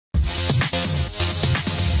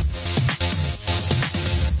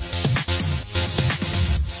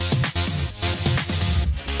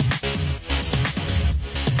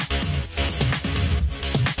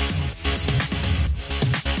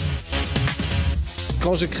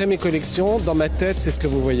Quand je crée mes collections, dans ma tête, c'est ce que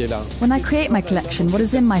vous voyez là. When I create my collection, what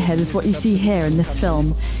is in my head is what you see here in this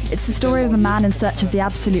film. It's the story of a man in search of the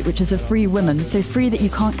absolute, which is a free woman, so free that you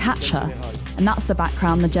can't catch her. And that's the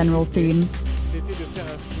background, the general theme.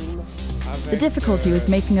 The difficulty was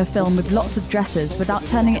making a film with lots of dresses without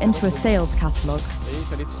turning it into a sales catalogue.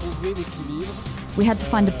 We had to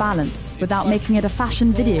find a balance without making it a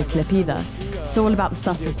fashion video clip either. It's all about the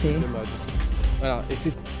subtlety. Voilà, et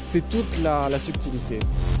c'est toute la subtilité.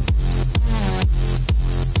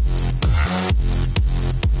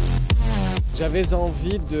 J'avais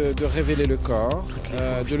envie de révéler le corps,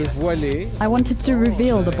 de le voiler. I wanted to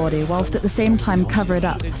reveal the body whilst at the same time cover it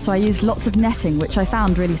up, so I used lots of netting, which I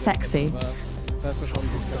found really sexy.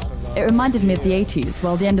 It reminded me of the 80s,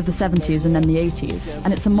 well, the end of the 70s and then the 80s,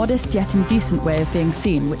 and it's a modest yet indecent way of being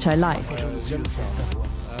seen, which I like.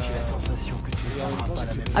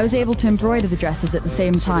 I was able to embroider the dresses at the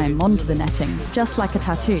same time onto the netting, just like a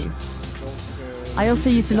tattoo. I also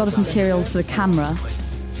used a lot of materials for the camera.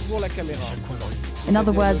 In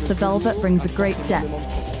other words, the velvet brings a great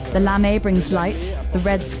depth. The lame brings light, the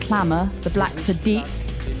reds clamour, the blacks are deep,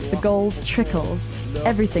 the gold trickles.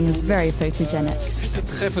 Everything is very photogenic.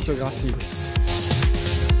 Très photographique.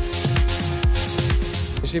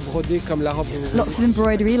 J'ai brodé comme la robe. Lots of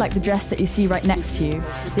embroidery like the dress that you see right next to you.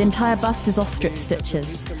 The entire bust is ostrich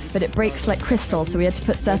stitches, but it breaks like crystal, so we had to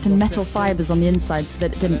put certain metal fibres on the inside so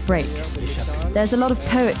that it didn't break. There's a lot of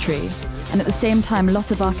poetry, and at the same time a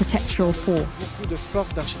lot of architectural force. Beaucoup de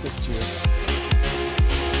force d'architecture.